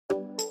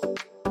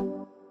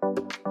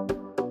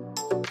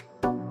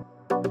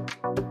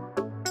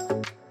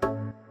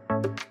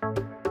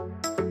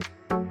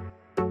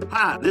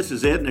Hi, this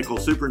is Ed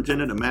Nichols,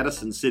 Superintendent of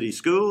Madison City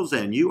Schools,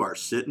 and you are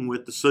sitting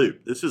with the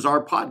soup. This is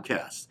our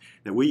podcast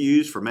that we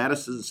use for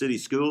Madison City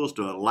Schools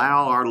to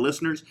allow our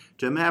listeners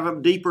to have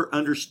a deeper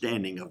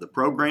understanding of the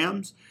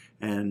programs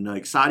and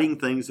exciting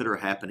things that are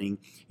happening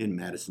in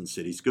Madison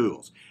City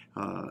Schools.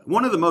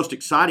 One of the most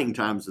exciting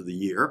times of the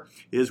year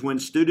is when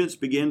students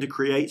begin to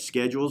create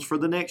schedules for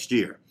the next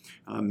year.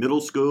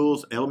 Middle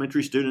schools,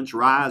 elementary students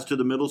rise to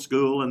the middle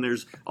school, and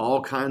there's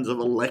all kinds of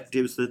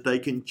electives that they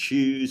can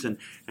choose. And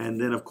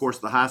then, of course,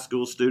 the high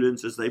school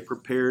students as they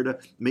prepare to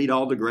meet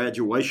all the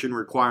graduation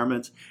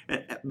requirements.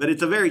 But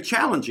it's a very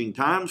challenging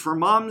time for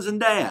moms and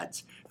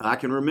dads. I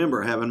can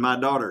remember having my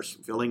daughters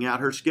filling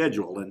out her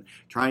schedule and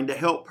trying to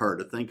help her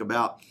to think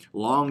about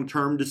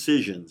long-term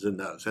decisions in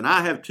those. And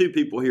I have two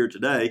people here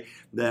today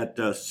that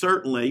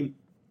certainly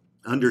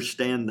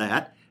understand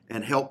that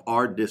and help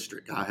our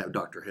district. I have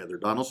Dr. Heather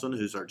Donaldson,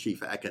 who's our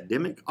Chief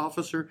Academic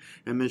Officer,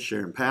 and Ms.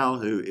 Sharon Powell,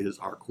 who is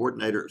our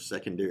Coordinator of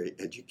Secondary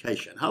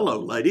Education. Hello,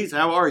 ladies.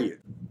 How are you?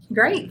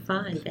 Great.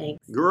 Fine,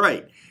 thanks.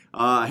 Great.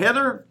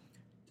 Heather,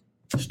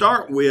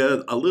 start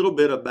with a little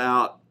bit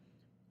about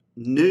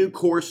new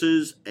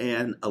courses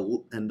and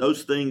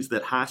those things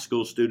that high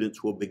school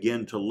students will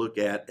begin to look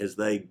at as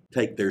they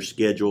take their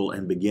schedule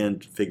and begin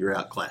to figure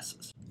out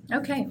classes.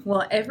 Okay.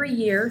 Well, every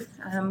year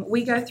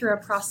we go through a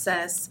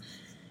process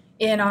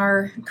in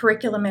our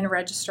curriculum and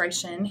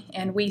registration,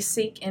 and we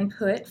seek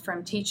input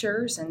from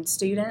teachers and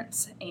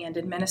students and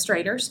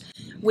administrators.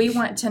 We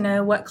want to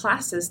know what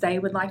classes they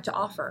would like to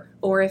offer,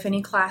 or if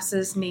any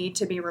classes need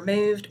to be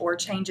removed or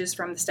changes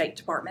from the State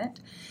Department.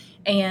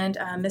 And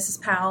Mrs.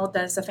 Powell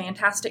does a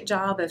fantastic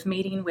job of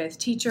meeting with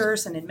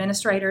teachers and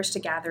administrators to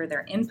gather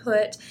their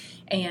input.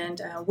 And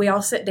we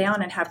all sit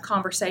down and have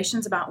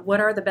conversations about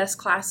what are the best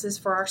classes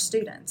for our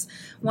students.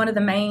 One of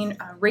the main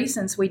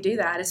reasons we do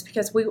that is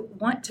because we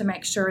want to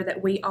make sure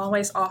that we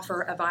always offer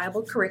a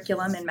viable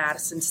curriculum in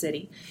Madison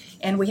City.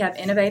 And we have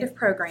innovative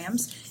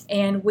programs,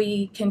 and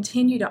we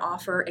continue to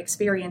offer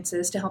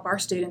experiences to help our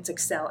students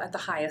excel at the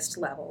highest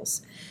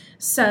levels.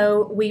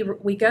 So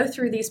we go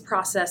through these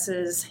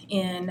processes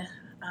in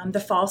the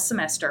fall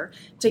semester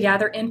to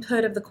gather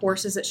input of the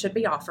courses that should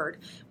be offered.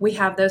 We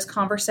have those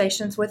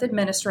conversations with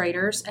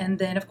administrators and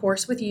then, of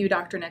course, with you,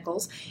 Dr.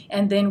 Nichols.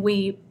 And then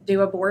we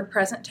do a board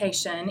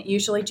presentation,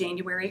 usually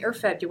January or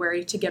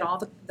February, to get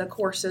all the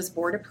courses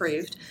board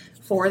approved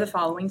for the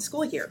following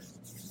school year.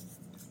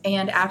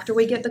 And after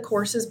we get the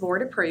courses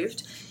board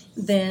approved,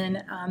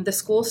 then the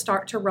schools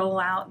start to roll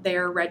out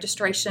their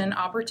registration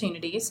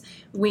opportunities.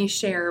 We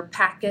share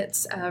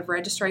packets of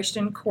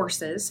registration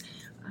courses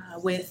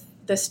with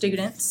the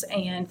students,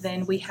 and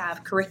then we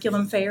have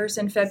curriculum fairs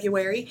in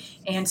February,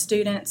 and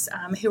students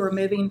who are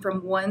moving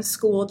from one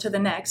school to the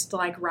next,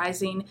 like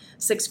rising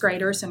 6th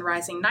graders and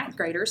rising 9th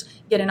graders,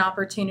 get an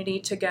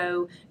opportunity to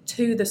go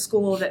to the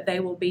school that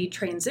they will be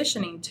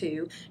transitioning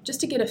to,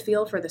 just to get a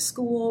feel for the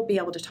school, be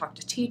able to talk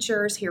to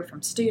teachers, hear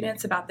from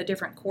students about the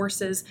different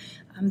courses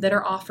that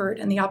are offered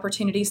and the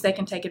opportunities they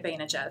can take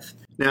advantage of.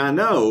 Now, I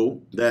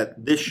know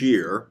that this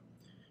year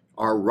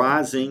our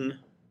rising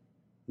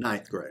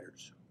 9th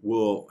graders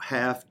will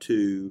have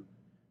to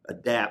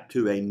adapt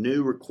to a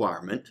new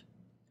requirement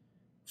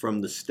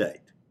from the state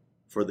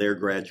for their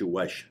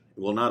graduation. It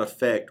will not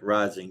affect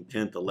rising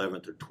 10th,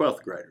 11th, or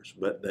 12th graders,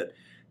 but that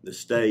the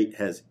state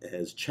has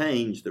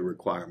changed the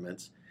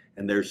requirements,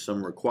 and there's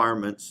some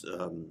requirements,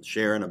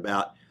 Sharon,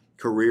 about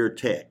career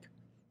tech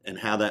and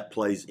how that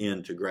plays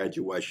into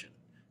graduation.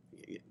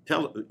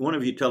 One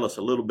of you tell us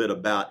a little bit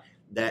about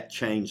that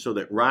change so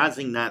that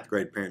rising 9th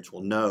grade parents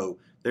will know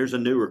there's a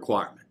new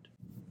requirement.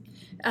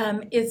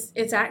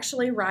 It's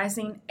actually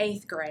rising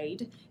 8th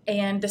grade,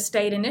 and the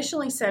state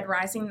initially said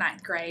rising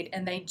 9th grade,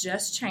 and they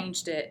just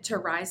changed it to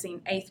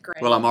rising 8th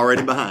grade. Well, I'm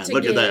already behind.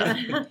 Look at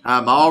that.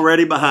 I'm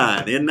already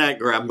behind. Isn't that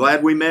great? I'm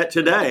glad we met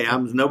today.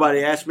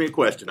 Nobody asked me a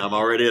question. I'm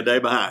already a day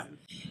behind.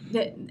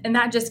 And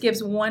that just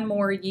gives one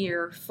more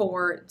year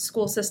for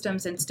school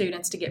systems and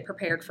students to get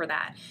prepared for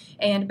that.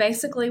 And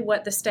basically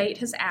what the state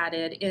has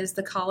added is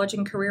the college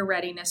and career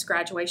readiness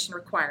graduation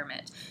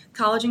requirement.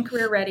 College and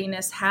career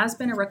readiness has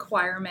been a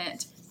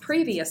requirement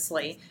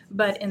previously,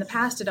 but in the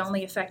past it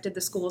only affected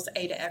the school's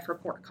A to F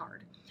report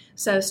card.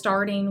 So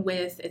starting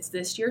with, it's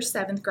this year's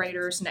 7th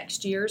graders,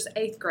 next year's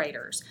 8th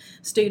graders,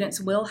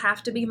 students will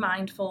have to be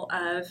mindful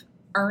of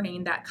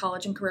earning that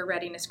college and career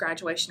readiness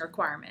graduation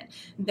requirement.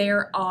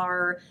 There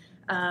are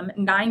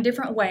 9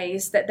 different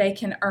ways that they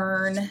can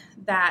earn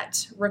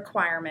that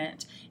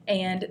requirement,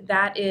 and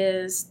that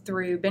is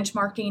through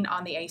benchmarking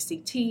on the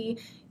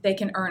ACT. They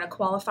can earn a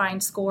qualifying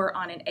score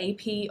on an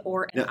AP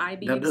or an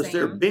IB exam. Does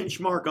their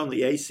benchmark on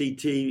the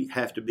ACT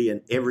have to be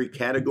in every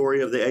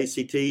category of the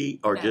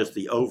ACT, or just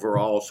the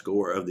overall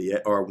score of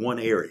or one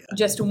area?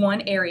 Just one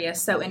area.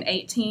 So an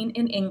 18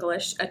 in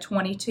English, a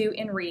 22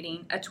 in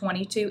reading, a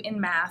 22 in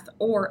math,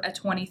 or a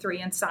 23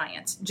 in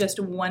science.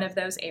 Just one of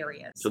those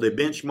areas. So they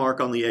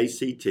benchmark on the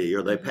ACT,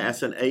 or they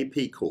pass an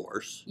AP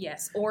course.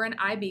 Yes, or an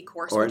IB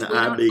course, or which an we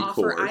IB don't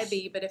offer course.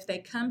 IB, but if they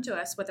come to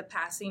us with a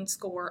passing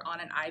score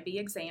on an IB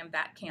exam,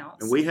 that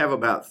counts. And we have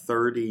about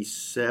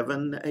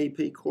 37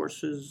 AP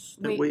courses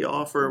that we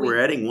offer. we- We're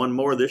adding one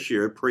more this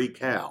year,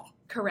 pre-Cal.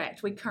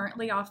 Correct. We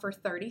currently offer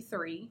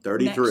 33.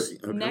 33.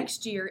 Okay.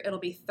 Next year, it'll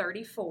be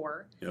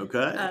 34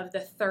 Okay. of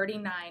the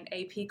 39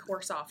 AP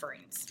course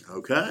offerings.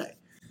 Okay.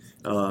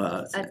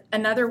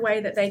 Another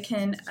way that they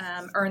can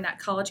earn that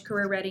college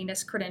career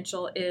readiness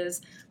credential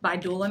is by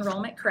dual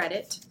enrollment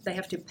credit. They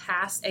have to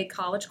pass a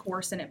college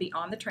course and it be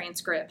on the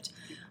transcript,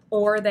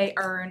 or they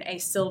earn a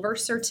silver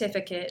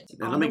certificate.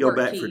 Now on let me the go work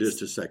back keys. for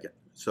just a second.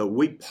 So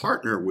we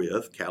partner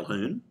with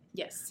Calhoun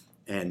Yes.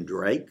 and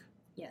Drake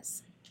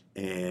Yes.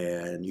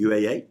 and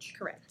UAH.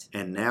 Correct.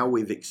 And now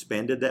we've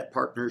expanded that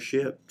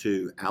partnership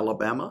to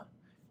Alabama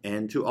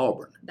and to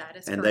Auburn. That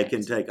is and correct. they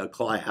can take a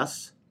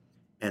class,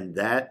 and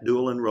that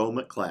dual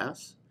enrollment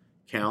class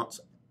counts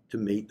to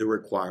meet the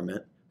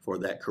requirement for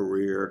that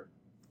career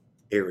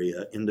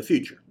area in the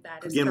future.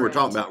 That is Again, correct.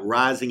 we're talking about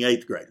rising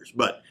eighth graders,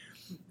 but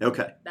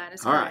okay. That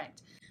is All right.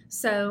 correct.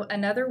 So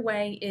another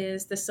way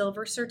is the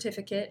silver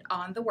certificate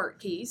on the work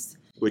keys.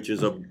 Which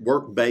is a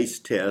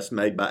work-based test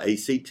made by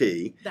ACT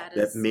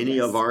that many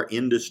yes. of our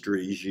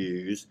industries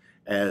use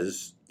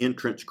as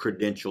entrance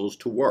credentials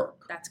to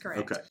work. That's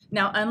correct. Okay.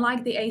 Now,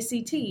 unlike the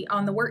ACT,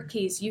 on the work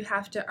keys, you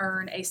have to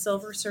earn a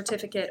silver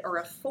certificate or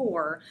a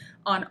 4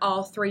 on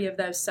all 3 of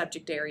those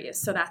subject areas.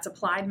 So that's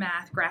applied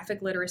math,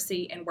 graphic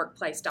literacy, and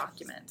workplace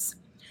documents.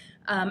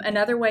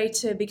 Another way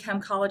to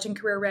become college and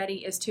career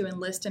ready is to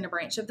enlist in a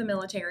branch of the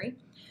military.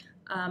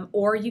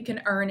 Or you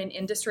can earn an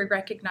industry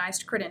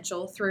recognized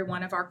credential through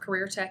one of our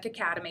career tech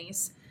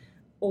academies,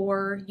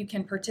 or you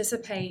can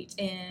participate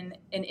in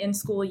an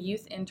in-school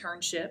youth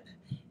internship.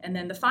 And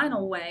then the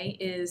final way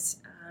is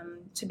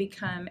to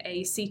become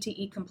a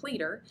CTE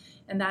completer,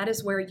 and that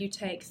is where you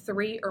take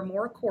 3 or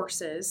more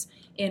courses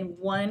in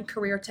one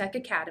career tech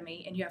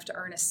academy, and you have to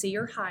earn a C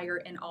or higher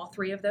in all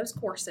 3 of those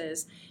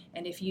courses.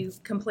 And if you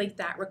complete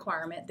that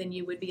requirement, then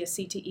you would be a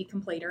CTE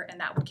completer, and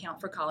that would count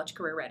for college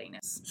career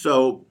readiness.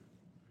 So,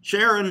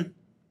 Sharon,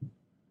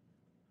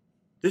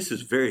 this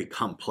is very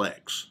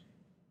complex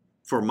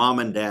for mom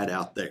and dad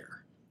out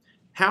there.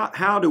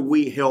 How do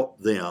we help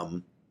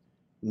them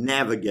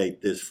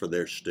navigate this for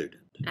their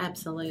student?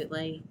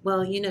 Absolutely.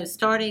 Well,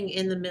 starting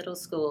in the middle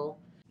school,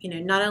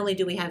 not only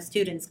do we have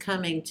students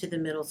coming to the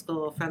middle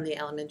school from the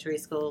elementary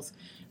schools,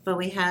 but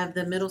we have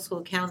the middle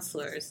school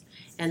counselors,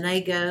 and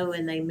they go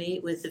and they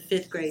meet with the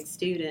 5th grade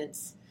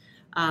students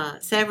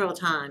several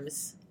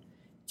times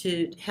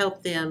to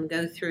help them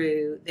go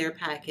through their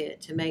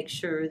packet to make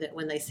sure that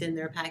when they send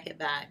their packet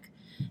back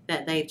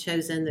that they've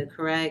chosen the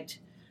correct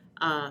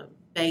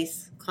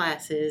base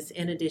classes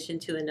in addition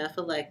to enough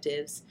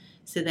electives.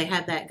 So they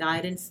have that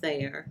guidance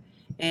there.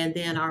 And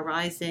then our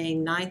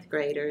rising 9th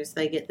graders,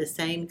 they get the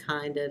same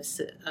kind of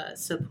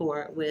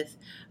support with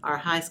our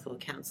high school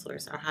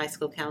counselors. Our high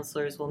school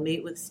counselors will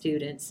meet with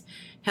students,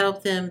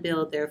 help them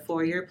build their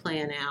 4-year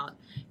plan out,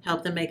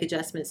 help them make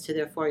adjustments to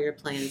their 4-year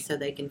plan so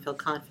they can feel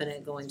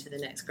confident going to the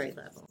next grade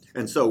level.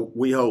 And so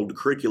we hold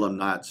curriculum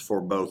nights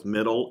for both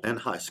middle and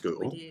high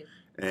school. We do.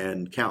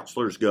 And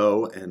counselors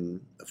go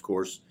and, of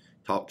course,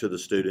 talk to the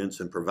students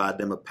and provide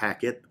them a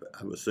packet.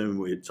 I assume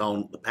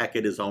the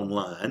packet is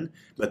online,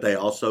 but they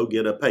also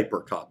get a paper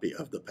copy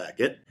of the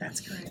packet.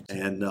 That's correct.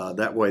 And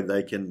that way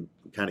they can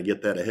kind of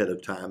get that ahead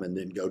of time and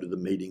then go to the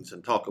meetings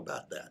and talk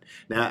about that.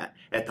 Now,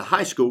 at the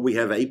high school, we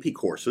have AP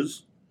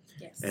courses.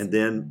 Yes. And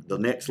then the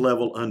next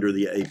level under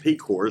the AP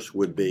course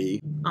would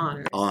be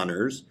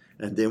honors.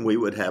 And then we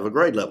would have a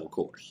grade level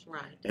course.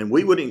 Right. And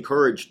we would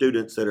encourage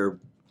students that are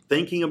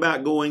thinking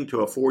about going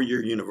to a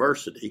 4-year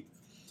university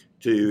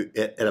to,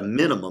 at a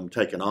minimum,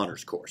 take an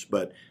honors course.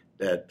 But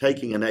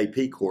taking an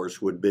AP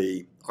course would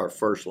be our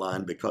first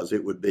line because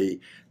it would be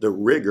the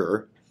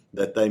rigor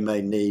that they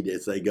may need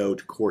as they go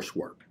to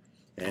coursework.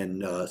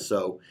 And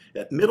so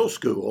at middle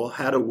school,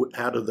 what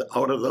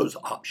are those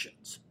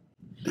options?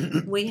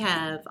 We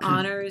have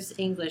honors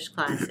English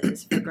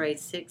classes for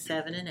grades 6,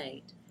 7, and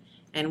 8.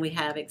 And we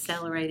have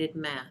accelerated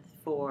math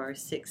for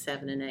 6,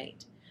 7, and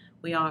 8.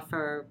 We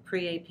offer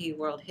pre-AP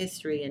World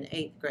History in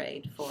 8th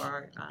grade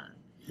for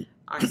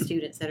our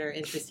students that are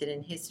interested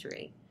in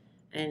history.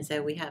 And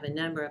so we have a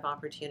number of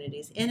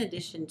opportunities in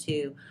addition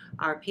to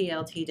our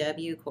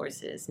PLTW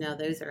courses. Now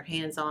those are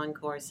hands-on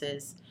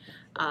courses.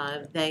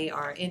 They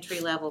are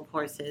entry-level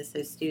courses,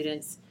 so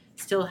students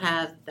still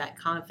have that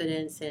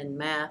confidence in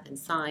math and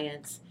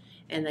science,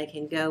 and they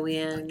can go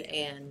in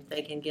and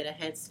they can get a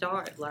head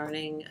start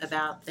learning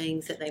about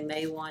things that they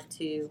may want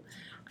to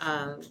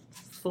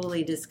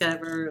fully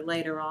discover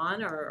later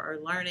on, or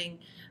learning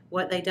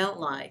what they don't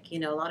like. A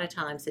lot of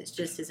times it's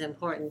just as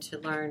important to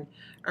learn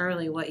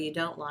early what you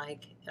don't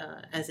like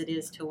as it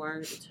is to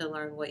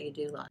learn what you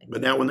do like. But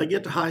now when they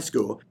get to high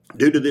school,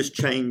 due to this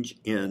change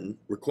in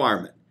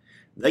requirement,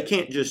 they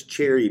can't just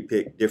cherry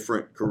pick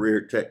different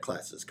career tech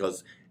classes,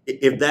 because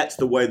if that's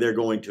the way they're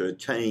going to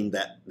attain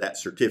that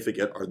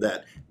certificate or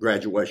that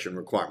graduation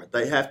requirement,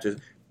 they have to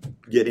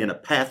get in a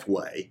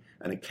pathway,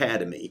 an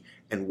academy,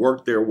 and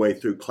work their way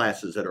through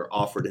classes that are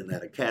offered in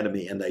that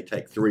academy, and they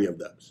take 3 of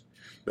those.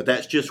 But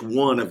that's just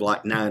one of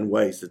like 9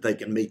 ways that they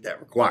can meet that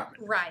requirement.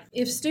 Right.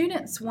 If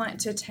students want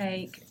to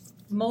take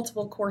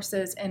multiple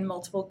courses in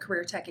multiple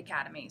career tech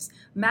academies,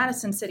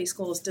 Madison City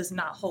Schools does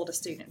not hold a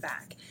student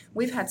back.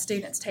 We've had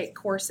students take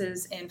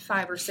courses in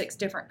 5 or 6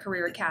 different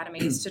career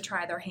academies to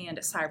try their hand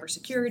at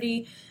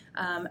cybersecurity,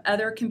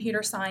 other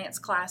computer science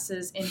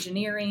classes,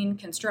 engineering,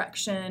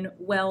 construction,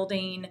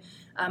 welding,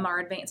 our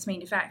advanced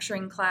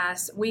manufacturing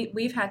class.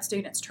 We've had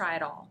students try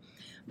it all.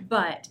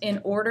 But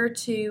in order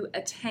to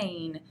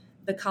attain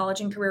the college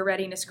and career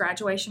readiness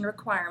graduation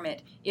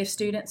requirement, if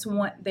students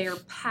want their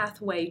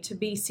pathway to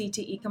be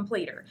CTE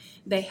completer,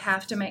 they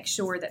have to make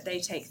sure that they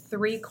take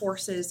 3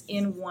 courses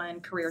in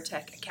one career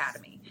tech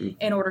academy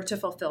in order to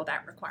fulfill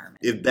that requirement.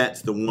 If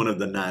that's one of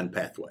the 9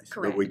 pathways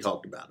Correct. that we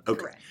talked about.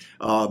 Okay.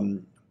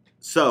 Correct.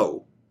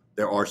 So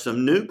there are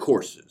some new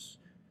courses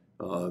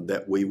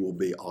that we will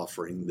be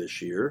offering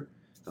this year.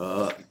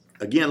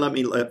 Again, let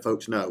me let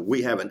folks know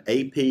we have an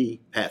AP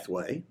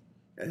pathway,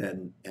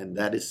 and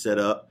that is set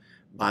up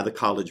by the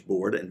College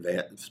Board and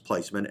Advanced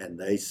Placement, and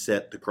they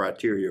set the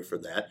criteria for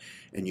that.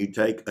 And you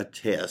take a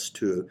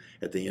test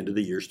at the end of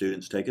the year,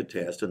 students take a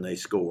test and they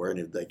score, and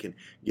if they can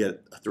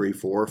get a 3,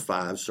 4, or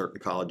 5 certain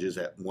colleges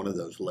at one of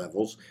those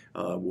levels,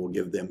 we'll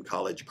give them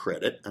college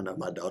credit. I know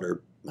my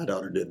daughter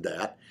did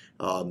that.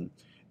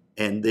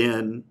 And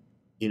then,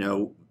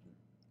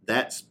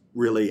 that's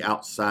really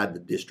outside the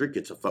district.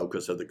 It's a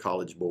focus of the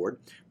College Board.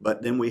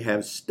 But then we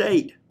have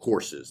state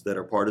courses that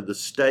are part of the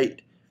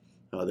state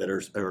that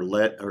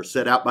are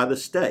set out by the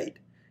state.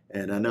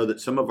 And I know that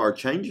some of our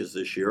changes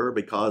this year are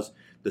because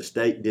the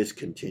state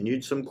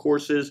discontinued some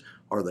courses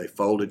or they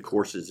folded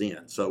courses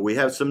in. So we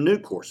have some new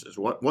courses.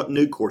 What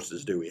new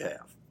courses do we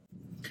have?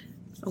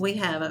 We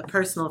have a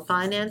personal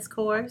finance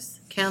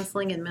course,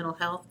 counseling and mental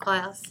health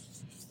class,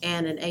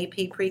 and an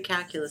AP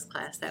pre-calculus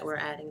class that we're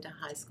adding to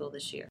high school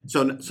this year.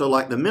 So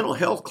like the mental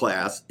health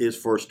class is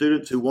for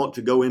students who want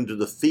to go into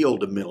the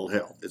field of mental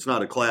health. It's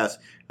not a class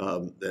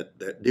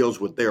that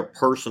deals with their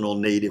personal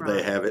need if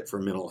they have it for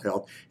mental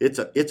health. It's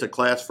a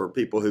class for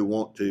people who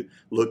want to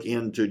look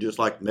into just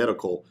like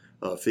medical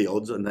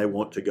fields, and they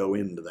want to go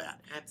into that.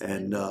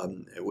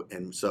 Absolutely.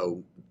 And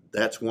so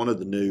that's one of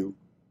the new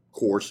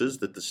courses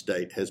that the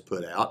state has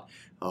put out.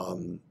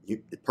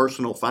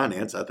 Personal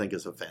finance, I think,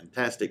 is a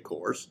fantastic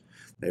course.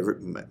 I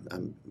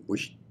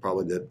wish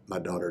probably that my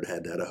daughter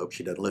had that. I hope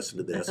she doesn't listen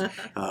to this.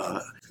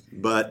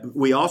 But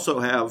we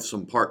also have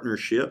some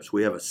partnerships.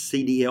 We have a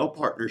CDL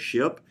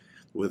partnership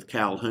with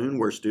Calhoun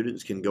where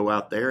students can go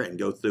out there and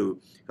go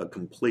through a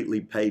completely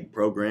paid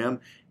program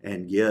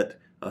and get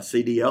a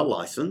CDL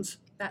license.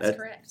 That's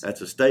correct.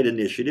 That's a state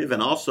initiative.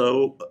 And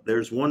also,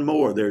 there's one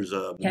more. There's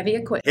a heavy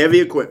equipment.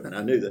 Heavy equipment.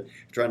 I knew that.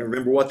 I'm trying to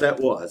remember what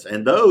that was.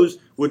 And those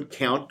would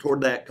count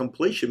toward that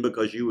completion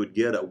because you would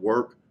get a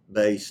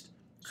work-based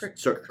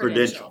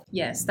credential.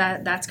 Yes,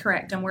 that's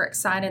correct. And we're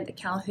excited that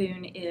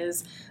Calhoun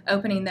is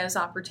opening those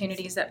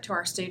opportunities up to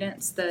our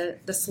students. The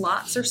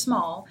slots are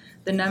small.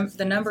 The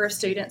number of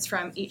students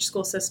from each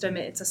school system,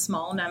 it's a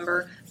small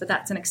number, but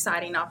that's an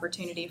exciting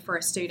opportunity for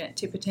a student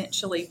to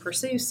potentially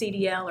pursue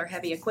CDL or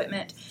heavy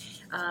equipment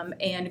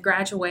and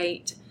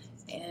graduate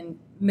and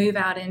move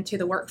out into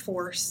the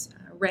workforce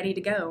ready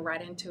to go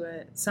right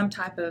into some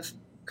type of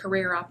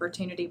career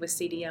opportunity with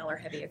CDL or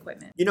heavy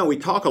equipment. We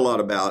talk a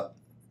lot about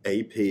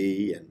AP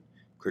and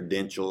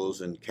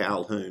credentials and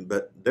Calhoun,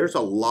 but there's a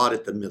lot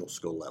at the middle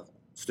school level.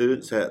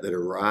 Students that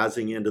are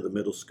rising into the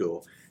middle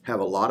school have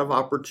a lot of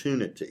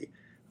opportunity.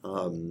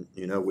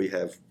 We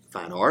have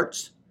fine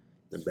arts,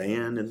 the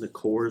band and the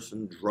chorus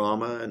and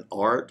drama and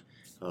art,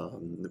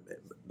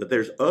 but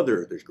there's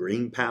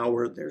Green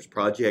Power, there's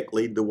Project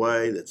Lead the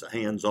Way, that's a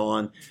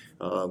hands-on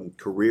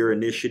career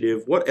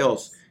initiative. What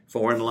else?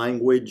 Foreign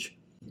language.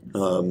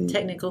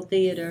 Technical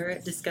theater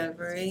at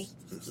Discovery.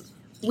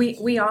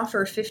 We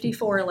offer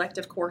 54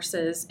 elective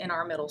courses in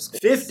our middle school.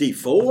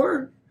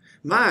 54?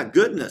 My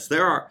goodness,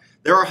 there are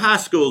high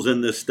schools in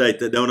this state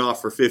that don't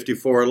offer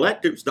 54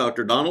 electives,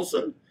 Dr.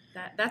 Donaldson.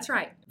 That's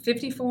right.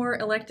 54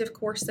 elective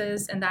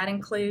courses, and that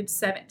includes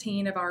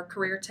 17 of our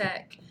career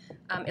tech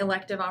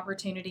elective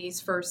opportunities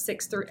for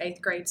 6th through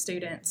 8th grade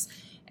students.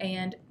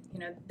 And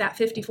that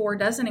 54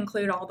 doesn't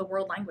include all the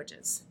world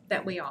languages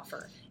that we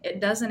offer. It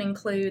doesn't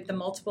include the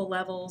multiple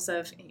levels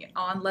of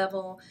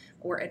on-level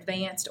or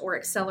advanced or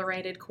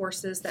accelerated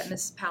courses that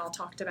Ms. Powell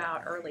talked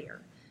about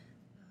earlier.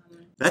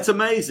 That's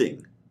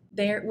amazing.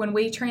 When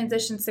we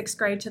transitioned 6th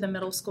grade to the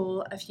middle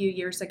school a few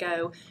years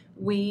ago,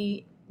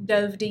 we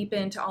dove deep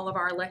into all of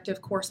our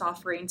elective course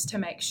offerings to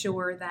make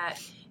sure that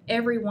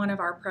every one of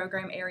our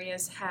program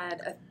areas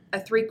had a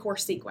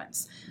 3-course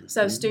sequence.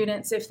 So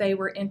students, if they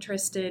were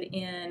interested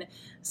in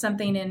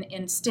something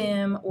in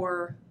STEM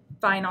or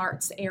fine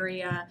arts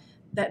area,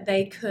 that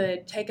they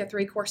could take a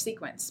 3-course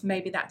sequence.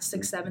 Maybe that's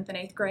 6th, 7th, and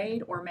 8th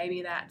grade, or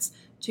maybe that's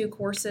 2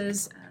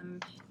 courses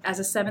as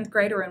a 7th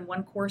grader and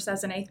 1 course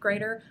as an 8th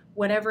grader.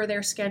 Whatever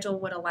their schedule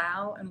would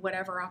allow and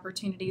whatever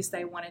opportunities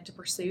they wanted to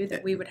pursue,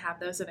 that we would have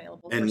those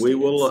available for students. And we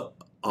will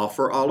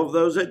offer all of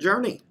those at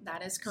Journey.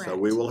 That is correct. So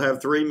we will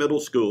have 3 middle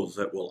schools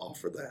that will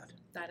offer that.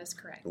 That is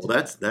correct. Well,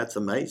 that's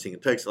amazing.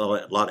 It takes a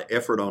lot of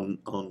effort on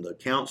the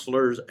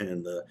counselors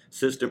and the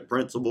assistant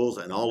principals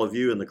and all of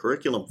you in the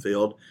curriculum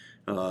field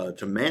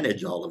to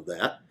manage all of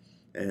that.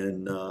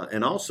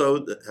 And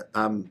also,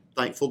 I'm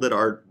thankful that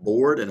our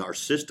board and our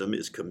system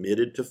is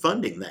committed to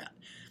funding that.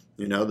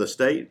 You know, the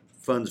state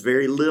funds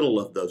very little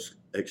of those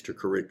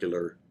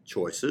extracurricular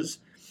choices,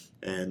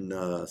 and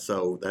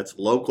so that's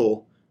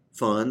local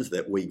funds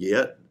that we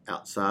get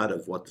outside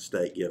of what the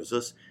state gives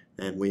us,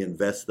 and we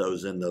invest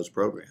those in those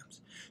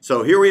programs.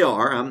 So here we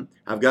are.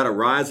 I've got a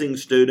rising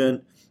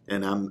student,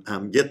 and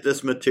I'm get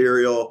this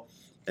material,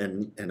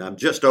 and I'm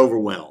just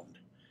overwhelmed.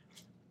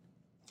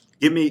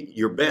 Give me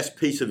your best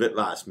piece of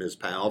advice, Ms.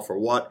 Powell, for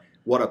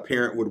what a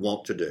parent would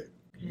want to do.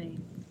 Okay,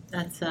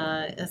 that's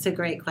a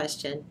great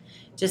question.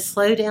 Just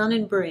slow down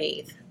and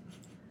breathe.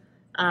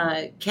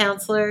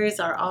 Counselors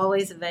are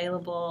always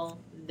available.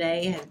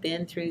 They have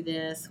been through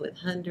this with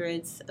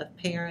hundreds of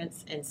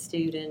parents and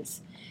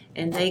students,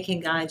 and they can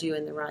guide you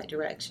in the right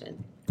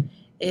direction.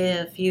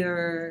 If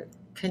you're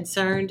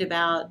concerned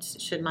about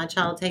should my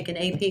child take an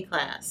AP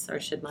class or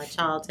should my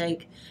child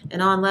take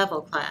an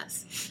on-level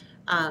class,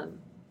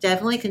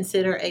 definitely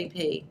consider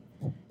AP.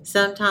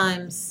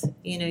 Sometimes,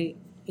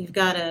 you've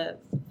got a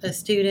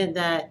student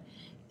that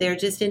they're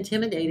just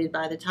intimidated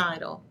by the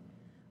title,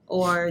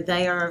 or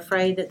they are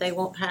afraid that they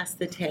won't pass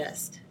the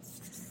test.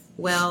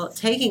 Well,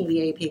 taking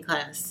the AP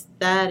class,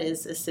 that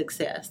is a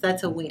success.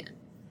 That's a win,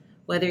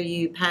 whether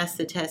you pass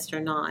the test or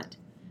not.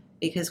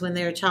 Because when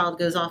their child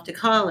goes off to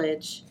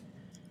college,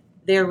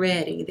 they're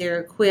ready, they're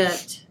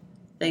equipped,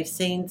 they've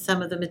seen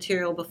some of the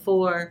material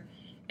before,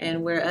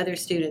 and where other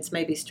students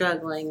may be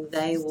struggling,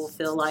 they will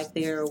feel like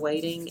they're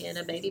wading in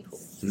a baby pool.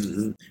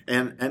 Mm-hmm.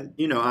 And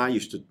I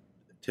used to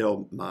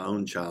tell my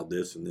own child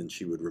this, and then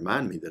she would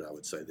remind me that I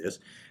would say this.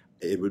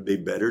 It would be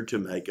better to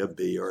make a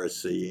B or a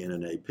C in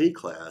an AP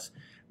class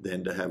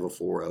than to have a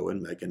 4.0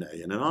 and make an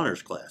A in an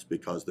honors class,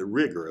 because the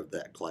rigor of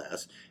that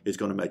class is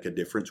going to make a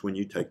difference when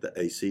you take the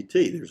ACT.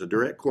 There's a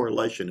direct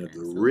correlation of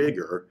the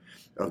rigor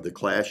of the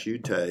class you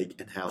take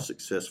and how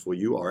successful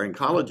you are. And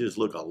colleges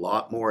look a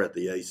lot more at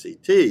the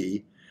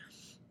ACT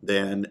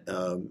than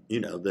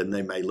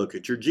they may look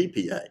at your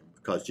GPA,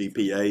 because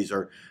GPAs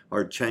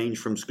are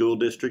changed from school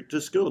district to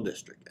school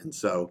district. And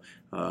so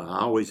I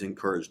always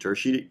encouraged her.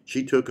 She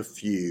took a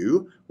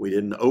few. We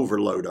didn't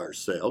overload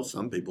ourselves.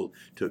 Some people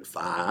took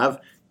 5,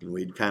 and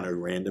we'd kind of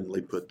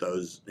randomly put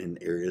those in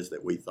areas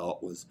that we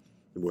thought was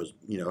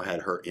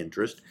had her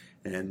interest.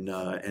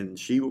 And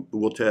she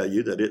will tell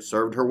you that it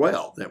served her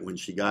well, that when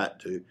she got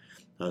to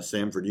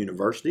Samford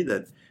University,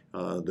 that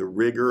the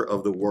rigor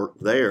of the work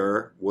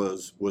there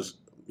was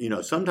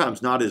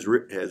sometimes not as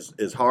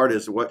hard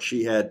as what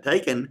she had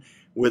taken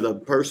with a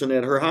person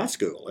at her high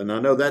school. And I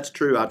know that's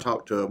true. I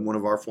talked to one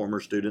of our former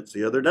students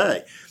the other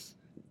day.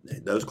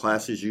 Those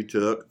classes you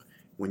took,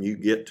 when you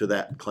get to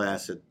that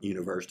class at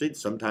university,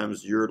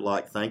 sometimes you're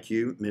like, thank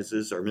you,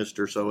 Mrs. or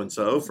Mr.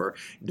 So-and-so, for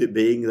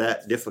being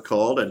that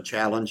difficult and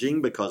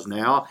challenging, because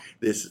now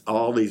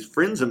all these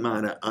friends of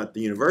mine at the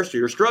university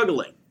are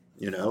struggling,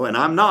 and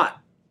I'm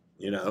not,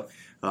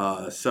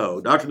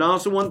 So, Dr.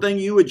 Donaldson, one thing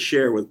you would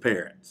share with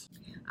parents?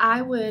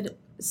 I would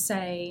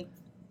say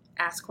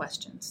ask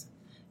questions.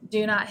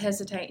 Do not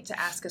hesitate to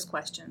ask us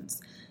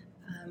questions.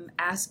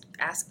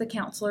 Ask the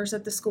counselors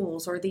at the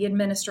schools, or the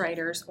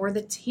administrators, or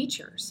the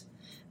teachers.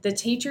 The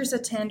teachers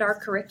attend our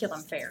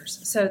curriculum fairs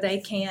so they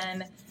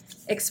can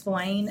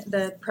explain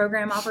the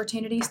program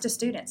opportunities to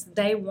students.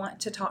 They want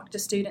to talk to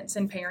students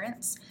and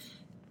parents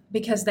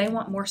because they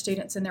want more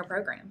students in their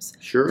programs.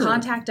 Sure.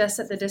 Contact us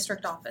at the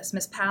district office.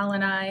 Ms. Powell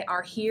and I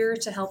are here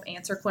to help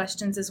answer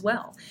questions as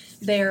well.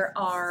 There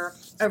are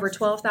over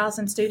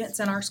 12,000 students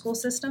in our school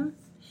system,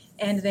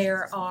 and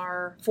there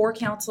are 4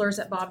 counselors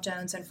at Bob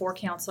Jones and 4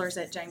 counselors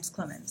at James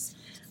Clemens.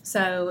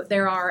 So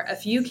there are a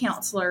few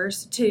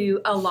counselors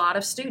to a lot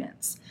of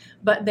students,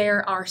 but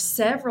there are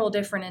several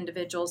different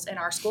individuals in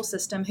our school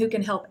system who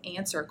can help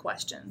answer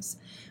questions.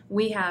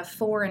 We have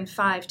 4 and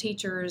 5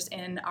 teachers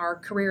in our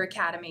career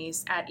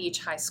academies at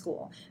each high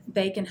school.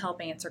 They can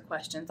help answer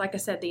questions. Like I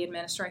said, the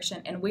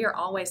administration, and we are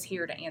always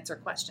here to answer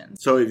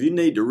questions. So if you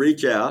need to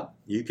reach out,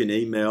 you can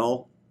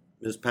email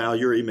Ms. Powell.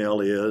 Your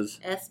email is?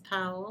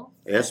 Powell.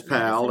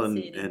 Powell,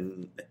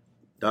 and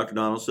Dr.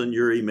 Donaldson,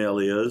 your email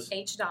is?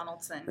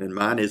 Donaldson. And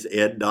mine is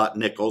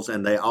ed.nichols,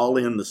 and they all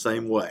end the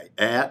same way,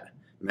 at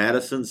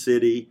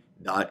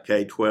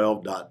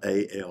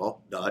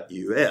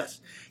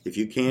madisoncity.k12.al.us. If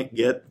you can't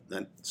get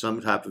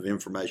some type of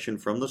information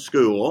from the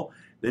school,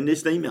 then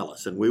just email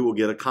us, and we will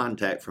get a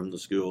contact from the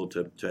school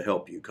to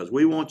help you, because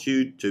we want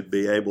you to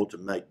be able to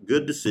make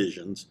good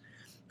decisions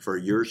for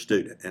your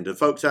student. And to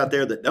folks out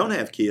there that don't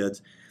have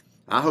kids,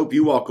 I hope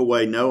you walk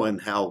away knowing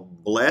how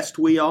blessed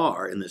we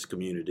are in this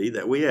community,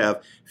 that we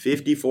have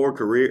 54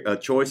 career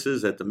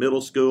choices at the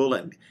middle school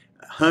and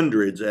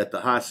hundreds at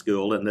the high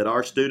school, and that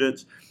our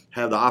students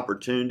have the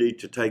opportunity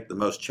to take the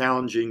most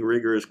challenging,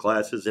 rigorous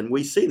classes. And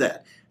we see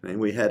that. I mean,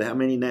 we had how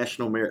many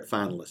National Merit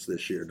finalists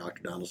this year,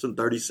 Dr. Donaldson?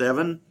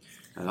 37?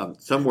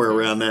 Somewhere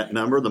around that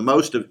number, the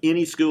most of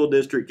any school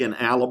district in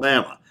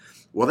Alabama.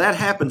 Well, that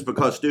happens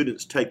because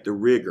students take the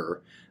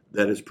rigor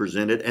that is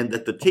presented and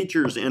that the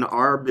teachers in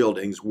our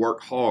buildings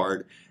work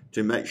hard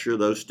to make sure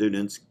those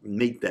students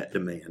meet that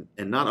demand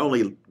and not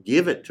only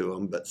give it to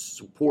them, but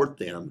support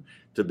them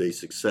to be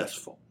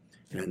successful.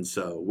 And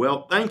so,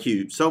 well, thank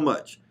you so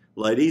much,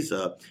 ladies.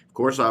 Of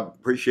course, I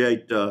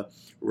appreciate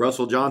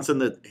Russell Johnson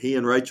that he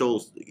and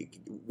Rachel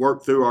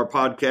worked through our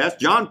podcast.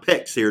 John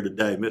Peck's here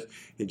today.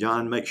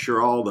 John makes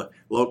sure all the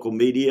local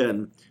media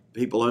and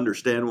people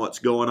understand what's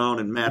going on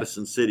in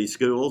Madison City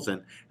Schools,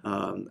 and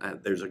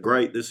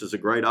this is a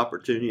great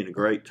opportunity and a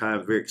great time,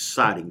 a very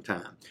exciting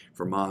time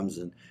for moms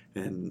and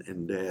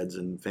dads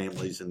and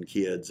families and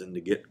kids, and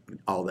to get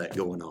all that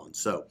going on.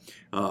 So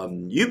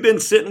you've been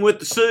sitting with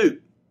the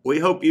Soup. We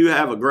hope you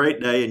have a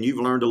great day and you've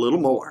learned a little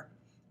more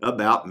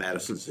about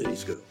Madison City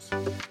Schools.